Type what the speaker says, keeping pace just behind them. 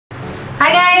Hi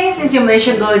guys, it's your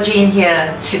Malaysian girl Jean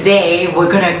here. Today we're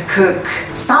gonna cook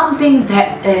something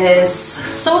that is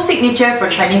so signature for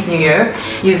Chinese New Year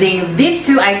using these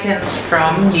two items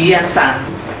from Eu Yan Sang.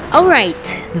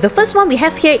 Alright, the first one we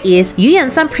have here is Eu Yan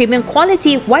Sang Premium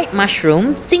Quality White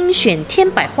Mushroom 精选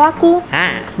天百花菇.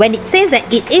 When it says that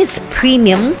it is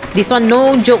premium, this one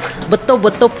no joke,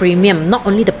 betul-betul premium. Not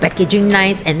only the packaging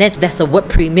nice and then there's a word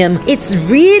premium. It's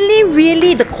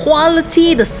really the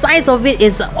quality, the size of it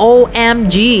is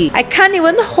OMG. I can't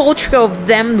even hold 3 of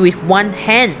them with one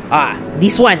hand.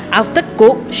 This one, after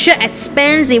cook, sure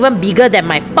expands even bigger than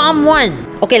my palm one.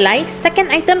 Okay, second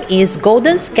item is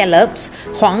golden scallops,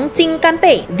 huang jing gan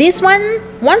bei. This one,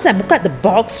 once I look at the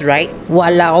box, right?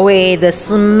 Walao eh, the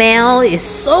smell is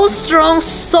so strong,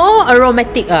 so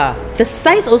aromatic. The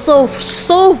size also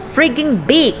so freaking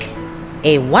big.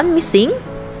 One missing?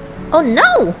 Oh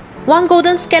no! One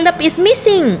golden scallop is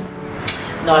missing.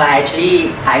 No lah, actually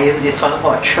I use this one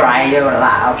for a trial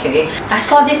lah, okay? I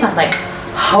saw this, I'm like,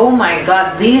 oh my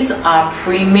god, these are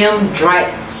premium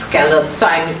dried scallops. So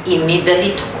I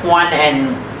immediately took one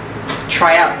and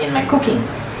try out in my cooking.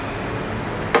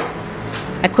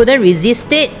 I couldn't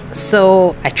resist it,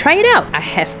 so I tried it out. I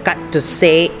have got to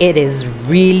say it is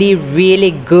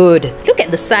really good. Look at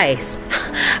the size.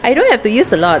 I don't have to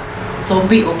use a lot. So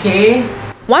big, okay?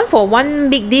 One for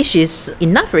one big dish is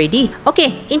enough already.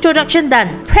 Okay, introduction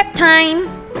done. Prep time.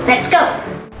 Let's go!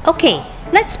 Okay,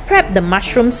 let's prep the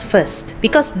mushrooms first.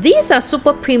 Because these are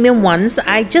super premium ones,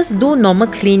 I just do normal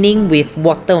cleaning with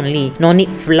water only. No need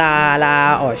flour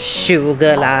lah or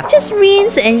sugar lah. Just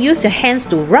rinse and use your hands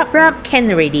to rub,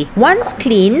 can already. Once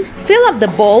clean, fill up the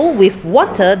bowl with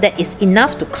water that is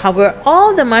enough to cover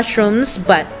all the mushrooms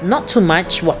but not too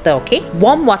much water, okay?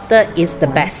 Warm water is the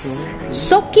best.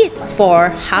 Soak it for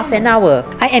half an hour.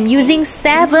 I am using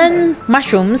 7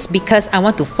 mushrooms because I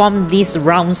want to form this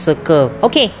round circle.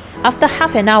 Okay. After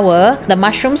half an hour, the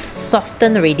mushrooms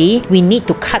soften already. We need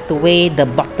to cut away the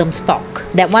bottom stalk.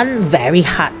 That one very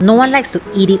hard. No one likes to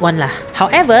eat it one lah.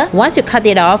 However, once you cut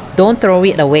it off, don't throw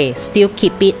it away. Still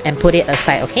keep it and put it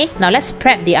aside, okay? Now let's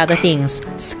prep the other things.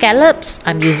 Scallops,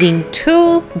 I'm using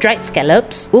 2 dried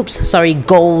scallops.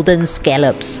 Golden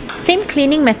scallops. Same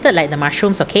cleaning method like the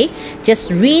mushrooms, okay? Just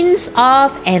rinse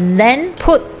off and then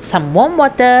put some warm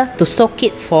water to soak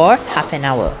it for half an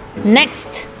hour.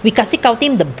 Next, we kasih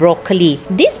kautim the broccoli.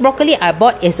 This broccoli I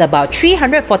bought is about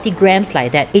 340 grams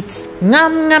like that. It's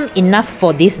ngam enough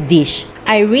for this dish.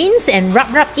 I rinse and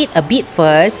rub it a bit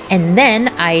first and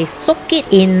then I soak it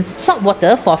in salt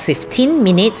water for 15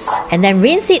 minutes and then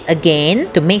rinse it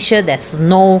again to make sure there's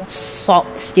no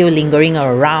salt still lingering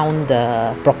around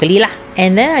the broccoli lah.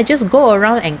 And then I just go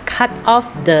around and cut off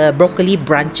the broccoli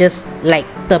branches like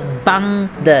the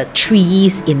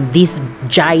trees in this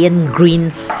giant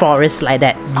green forest like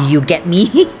that. You get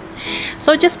me?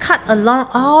 So just cut along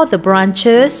all the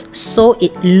branches so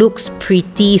it looks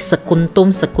pretty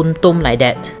sekuntum like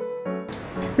that.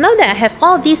 Now that I have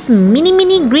all these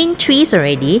mini green trees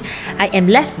already, I am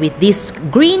left with this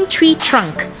green tree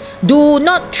trunk. Do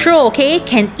not throw, okay?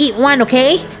 Can eat one,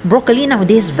 okay? Broccoli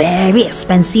nowadays very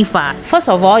expensive. First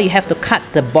of all, you have to cut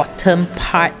the bottom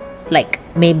part, like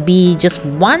maybe just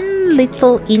 1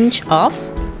 little inch off.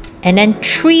 And then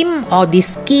trim or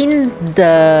skin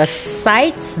the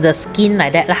sides, the skin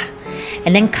like that lah.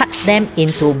 And then cut them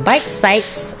into bite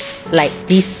size like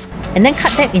this. And then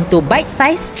cut them into bite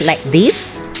size like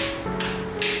this.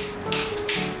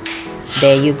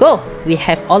 There you go. We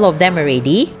have all of them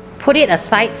already. Put it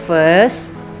aside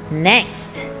first.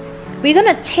 Next, we're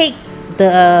gonna take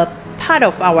the part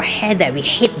of our hair that we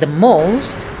hate the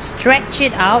most, stretch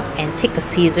it out and take a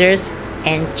scissors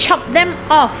and chop them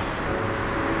off.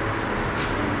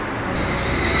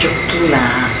 Joking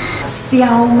lah,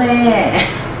 xiao meh.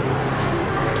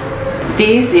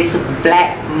 This is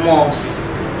black moss,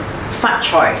 fat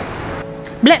choy.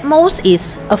 Black moss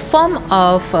is a form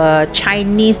of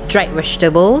Chinese dried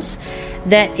vegetables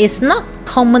that is not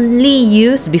commonly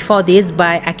used before this,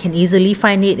 but I can easily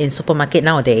find it in supermarket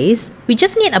nowadays. We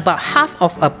just need about half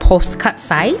of a postcard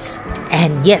size.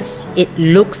 And yes, it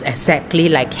looks exactly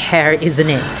like hair, isn't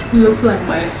it? Look like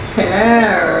my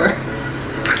hair.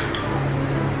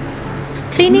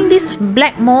 Cleaning this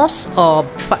black moss or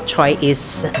fat choy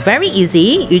is very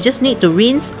easy. You just need to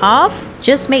rinse off.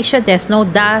 Just make sure there's no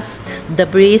dust,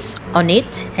 debris on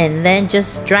it, and then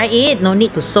just dry it. No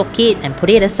need to soak it and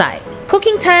put it aside.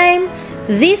 Cooking time.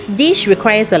 This dish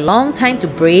requires a long time to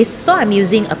braise, so I'm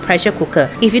using a pressure cooker.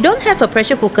 If you don't have a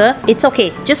pressure cooker, it's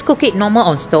okay. Just cook it normal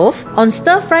on stove. On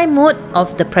stir-fry mode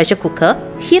of the pressure cooker,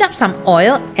 heat up some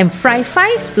oil and fry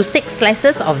 5 to 6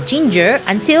 slices of ginger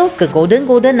until golden.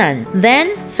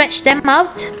 Then fetch them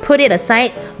out, put it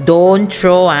aside. Don't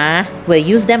throw, we'll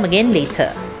use them again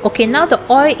later. Okay, now the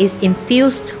oil is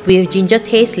infused with ginger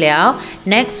taste liao.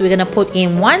 Next, we're gonna put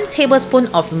in 1 tablespoon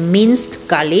of minced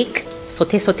garlic.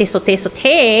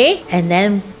 Saute. And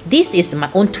then this is my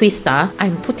own twist.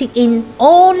 I'm putting in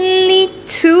only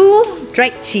 2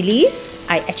 dried chilies.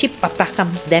 I actually patakam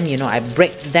them, I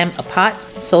break them apart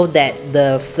so that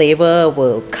the flavor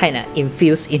will kind of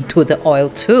infuse into the oil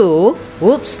too.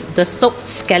 Oops, the soaked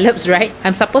scallops, right?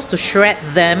 I'm supposed to shred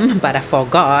them, but I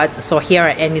forgot. So here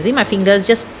I am using my fingers,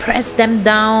 just press them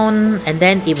down and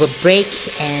then it will break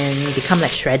and become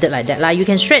like shredded like that. You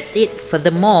can shred it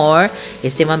furthermore,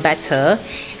 it's even better.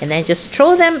 And then just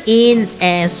throw them in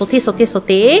and saute.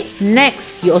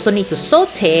 Next, you also need to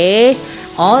saute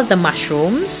all the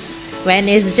mushrooms. When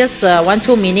it's just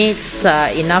 1-2 minutes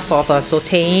enough of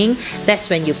sauteing,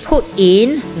 that's when you put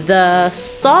in the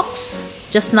stalks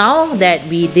just now that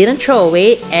we didn't throw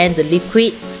away and the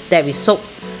liquid that we soaked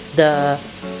the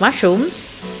mushrooms.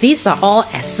 These are all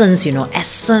essence,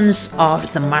 essence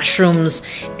of the mushrooms,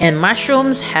 and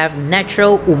mushrooms have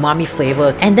natural umami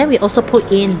flavor. And then we also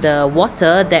put in the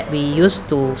water that we used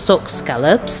to soak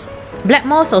scallops. Black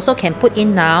moss also can put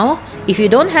in now. If you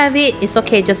don't have it, it's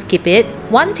okay, just skip it.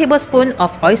 1 tablespoon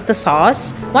of oyster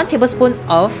sauce, 1 tablespoon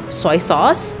of soy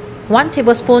sauce, 1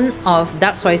 tablespoon of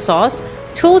dark soy sauce,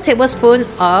 2 tablespoons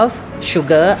of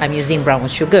sugar. I'm using brown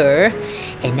sugar.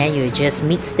 And then you just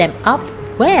mix them up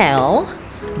well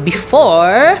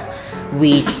before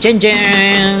we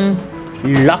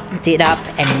locked it up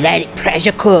and let it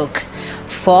pressure cook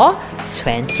for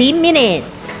 20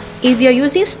 minutes. If you're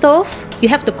using stove, you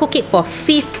have to cook it for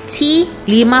 50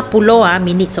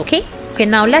 minutes, okay? Okay,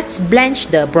 now let's blanch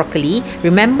the broccoli.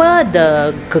 Remember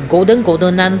the golden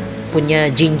punya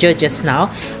ginger just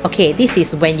now? Okay, this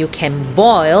is when you can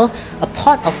boil a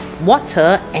pot of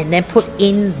water and then put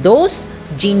in those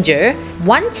ginger,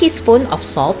 1 teaspoon of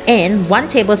salt and 1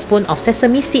 tablespoon of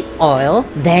sesame seed oil.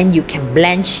 Then you can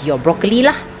blanch your broccoli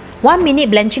lah. 1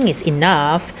 minute blanching is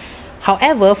enough.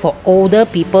 However, for older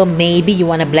people, maybe you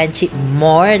want to blanch it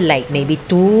more, like maybe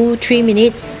 2-3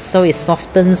 minutes, so it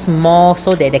softens more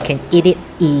so that they can eat it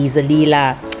easily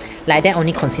lah. Like that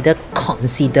only considered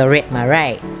considerate,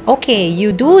 right? Okay,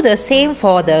 you do the same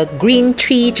for the green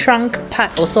tree trunk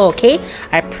part also, okay?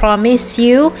 I promise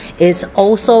you, it's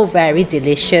also very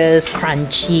delicious,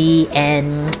 crunchy,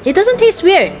 and it doesn't taste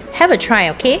weird. Have a try,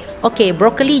 okay? Okay,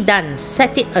 broccoli done.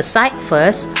 Set it aside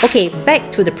first. Okay,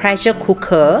 back to the pressure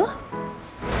cooker.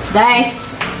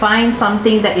 Guys, find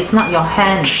something that is not your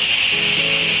hand.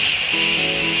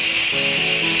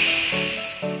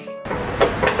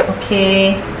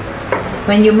 Okay,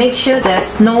 when you make sure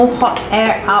there's no hot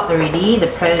air out already, the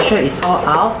pressure is all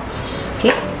out.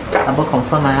 Okay, double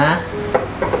confirm.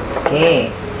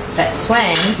 Okay, that's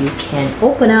when you can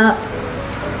open up.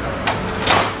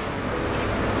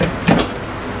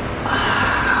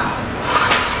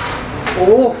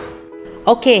 Oh.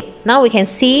 Okay, now we can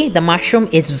see the mushroom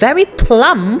is very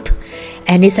plump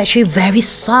and it's actually very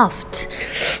soft.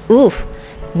 Ooh,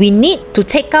 we need to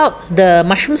take out the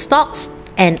mushroom stalks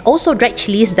and also dried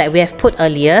chilies that we have put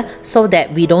earlier so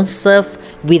that we don't serve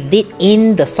with it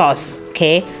in the sauce.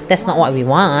 Okay, that's not what we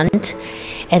want.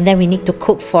 And then we need to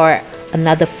cook for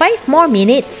another 5 more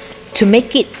minutes to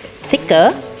make it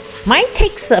thicker. Mine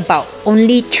takes about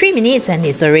only 3 minutes and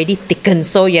it's already thickened,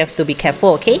 so you have to be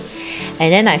careful, okay?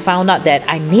 And then I found out that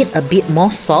I need a bit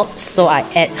more salt, so I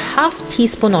add half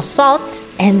teaspoon of salt,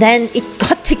 and then it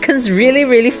got thickens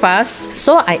really fast,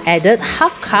 so I added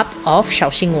half cup of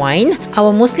Shaoxing wine.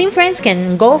 Our Muslim friends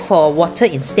can go for water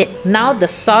instead. Now the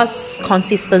sauce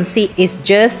consistency is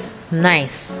just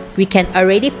nice. We can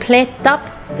already plate up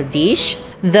the dish.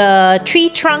 The tree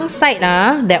trunk side,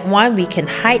 that one we can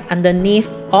hide underneath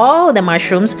all the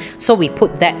mushrooms, so we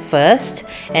put that first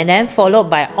and then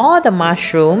followed by all the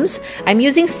mushrooms. I'm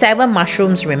using 7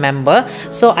 mushrooms, remember,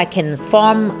 so I can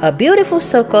form a beautiful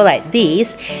circle like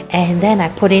this, and then I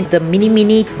put in the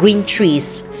mini green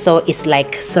trees, so it's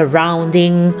like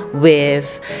surrounding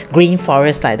with green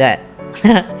forest like that.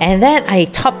 And then I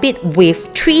top it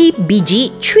with 3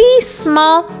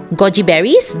 small goji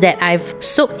berries that I've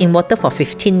soaked in water for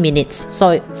 15 minutes.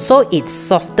 So it's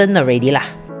softened already lah.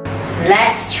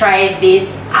 Let's try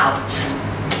this out.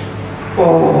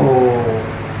 Oh.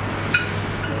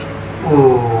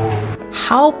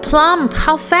 How plump,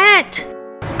 how fat.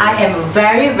 I am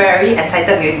very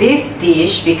excited with this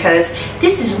dish because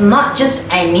this is not just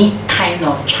any kind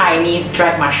of Chinese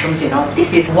dried mushrooms, you know.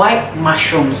 This is white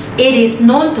mushrooms. It is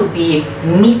known to be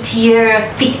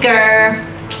meatier, thicker,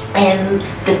 and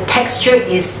the texture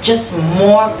is just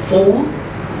more full,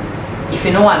 if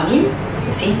you know what I mean.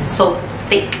 You see, so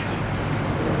thick.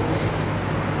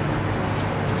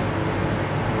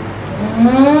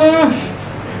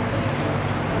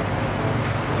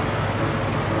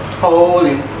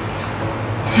 Holy.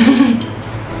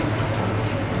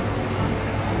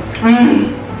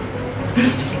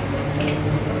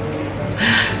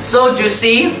 So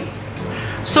juicy,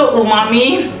 so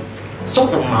umami, so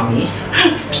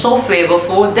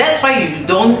flavorful. That's why you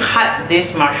don't cut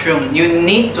this mushroom. You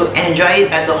need to enjoy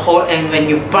it as a whole, and when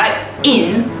you bite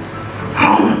in,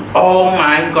 oh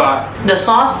my god, the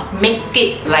sauce make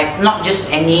it like not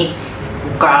just any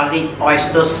garlic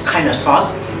oysters kind of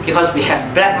sauce, because we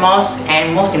have black moss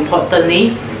and most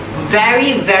importantly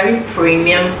very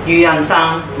premium Eu Yan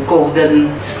Sang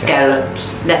golden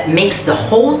scallops that makes the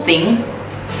whole thing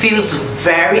feels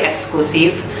very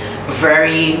exclusive,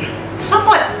 very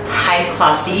somewhat high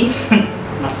classy.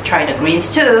 Must try the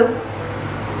greens too.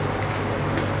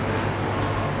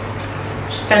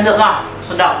 Standard lah,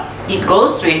 sedap. It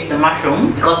goes with the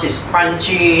mushroom because it's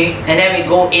crunchy, and then we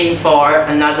go in for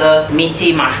another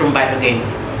meaty mushroom bite again.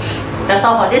 That's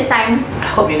all for this time.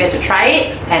 I hope you get to try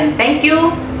it, and thank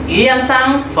you Eu Yan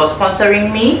Sang for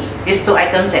sponsoring me these two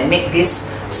items that make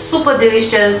this super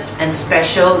delicious and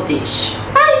special dish.